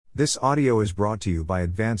This audio is brought to you by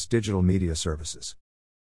Advanced Digital Media Services.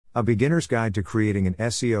 A beginner's guide to creating an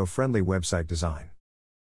SEO-friendly website design.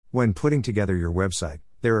 When putting together your website,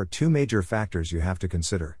 there are two major factors you have to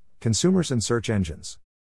consider: consumers and search engines.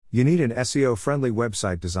 You need an SEO-friendly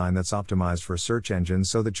website design that's optimized for search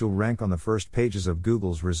engines so that you'll rank on the first pages of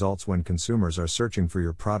Google's results when consumers are searching for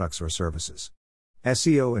your products or services.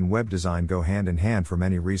 SEO and web design go hand in hand for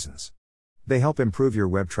many reasons. They help improve your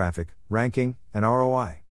web traffic, ranking, and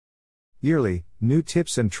ROI. Yearly, new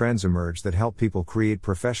tips and trends emerge that help people create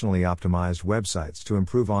professionally optimized websites to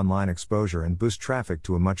improve online exposure and boost traffic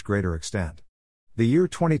to a much greater extent. The year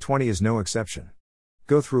 2020 is no exception.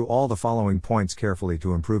 Go through all the following points carefully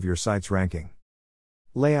to improve your site's ranking.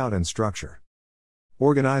 Layout and structure.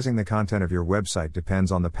 Organizing the content of your website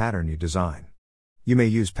depends on the pattern you design. You may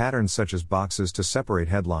use patterns such as boxes to separate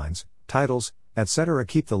headlines, titles, etc.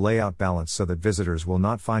 Keep the layout balanced so that visitors will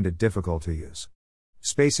not find it difficult to use.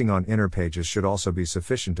 Spacing on inner pages should also be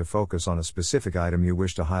sufficient to focus on a specific item you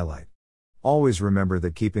wish to highlight. Always remember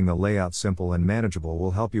that keeping the layout simple and manageable will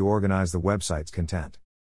help you organize the website's content.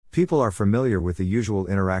 People are familiar with the usual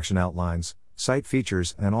interaction outlines, site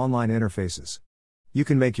features, and online interfaces. You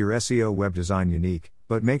can make your SEO web design unique,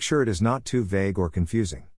 but make sure it is not too vague or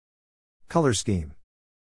confusing. Color scheme.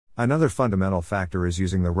 Another fundamental factor is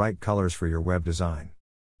using the right colors for your web design.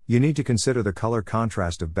 You need to consider the color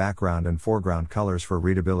contrast of background and foreground colors for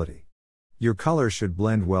readability. Your colors should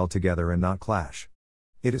blend well together and not clash.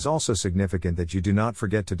 It is also significant that you do not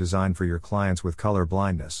forget to design for your clients with color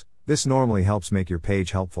blindness. This normally helps make your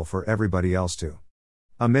page helpful for everybody else too.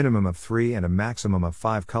 A minimum of 3 and a maximum of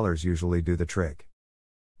 5 colors usually do the trick.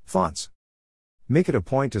 Fonts. Make it a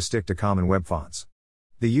point to stick to common web fonts.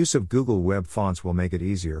 The use of Google Web Fonts will make it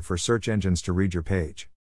easier for search engines to read your page.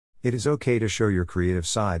 It is okay to show your creative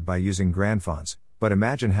side by using grand fonts, but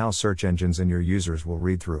imagine how search engines and your users will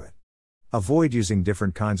read through it. Avoid using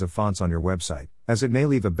different kinds of fonts on your website, as it may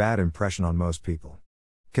leave a bad impression on most people.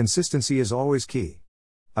 Consistency is always key.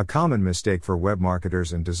 A common mistake for web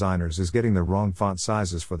marketers and designers is getting the wrong font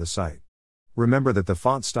sizes for the site. Remember that the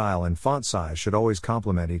font style and font size should always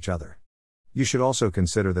complement each other. You should also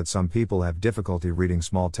consider that some people have difficulty reading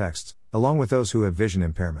small texts, along with those who have vision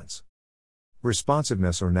impairments.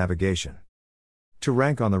 Responsiveness or navigation. To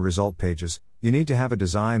rank on the result pages, you need to have a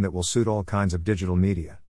design that will suit all kinds of digital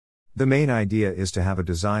media. The main idea is to have a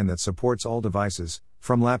design that supports all devices,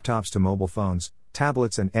 from laptops to mobile phones,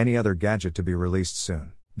 tablets, and any other gadget to be released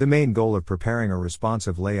soon. The main goal of preparing a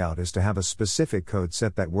responsive layout is to have a specific code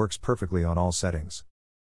set that works perfectly on all settings.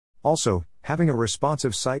 Also, having a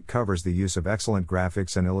responsive site covers the use of excellent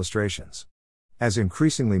graphics and illustrations. As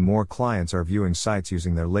increasingly more clients are viewing sites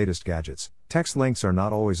using their latest gadgets, text links are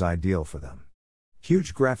not always ideal for them.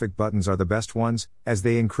 Huge graphic buttons are the best ones, as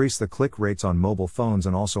they increase the click rates on mobile phones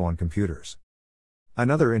and also on computers.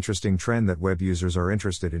 Another interesting trend that web users are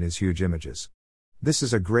interested in is huge images. This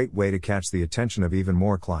is a great way to catch the attention of even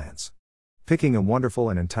more clients. Picking a wonderful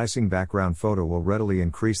and enticing background photo will readily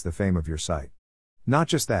increase the fame of your site. Not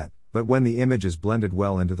just that, but when the image is blended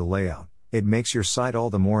well into the layout, it makes your site all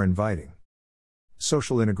the more inviting.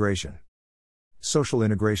 Social integration. Social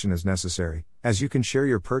integration is necessary, as you can share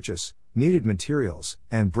your purchase, needed materials,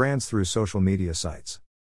 and brands through social media sites.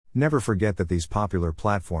 Never forget that these popular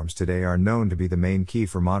platforms today are known to be the main key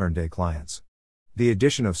for modern-day clients. The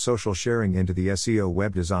addition of social sharing into the SEO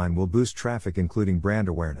web design will boost traffic, including brand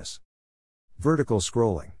awareness. Vertical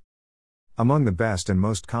scrolling. Among the best and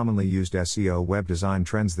most commonly used SEO web design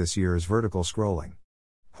trends this year is vertical scrolling.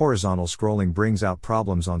 Horizontal scrolling brings out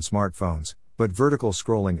problems on smartphones, but vertical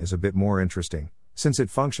scrolling is a bit more interesting, since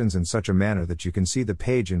it functions in such a manner that you can see the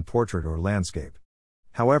page in portrait or landscape.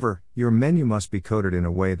 However, your menu must be coded in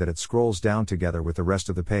a way that it scrolls down together with the rest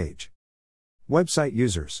of the page. Website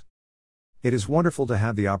users. It is wonderful to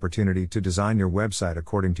have the opportunity to design your website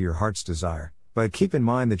according to your heart's desire, but keep in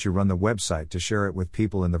mind that you run the website to share it with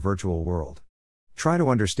people in the virtual world. Try to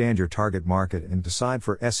understand your target market and decide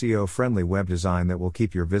for SEO-friendly web design that will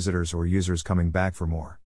keep your visitors or users coming back for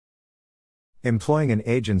more. Employing an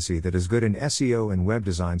agency that is good in SEO and web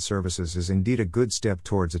design services is indeed a good step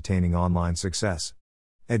towards attaining online success.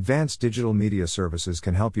 Advanced Digital Media Services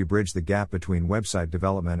can help you bridge the gap between website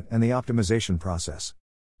development and the optimization process.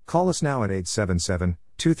 Call us now at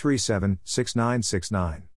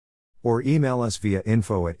 877-237-6969. Or email us via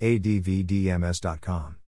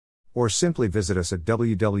info@advdms.com. Or simply visit us at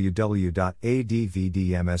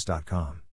www.advdms.com.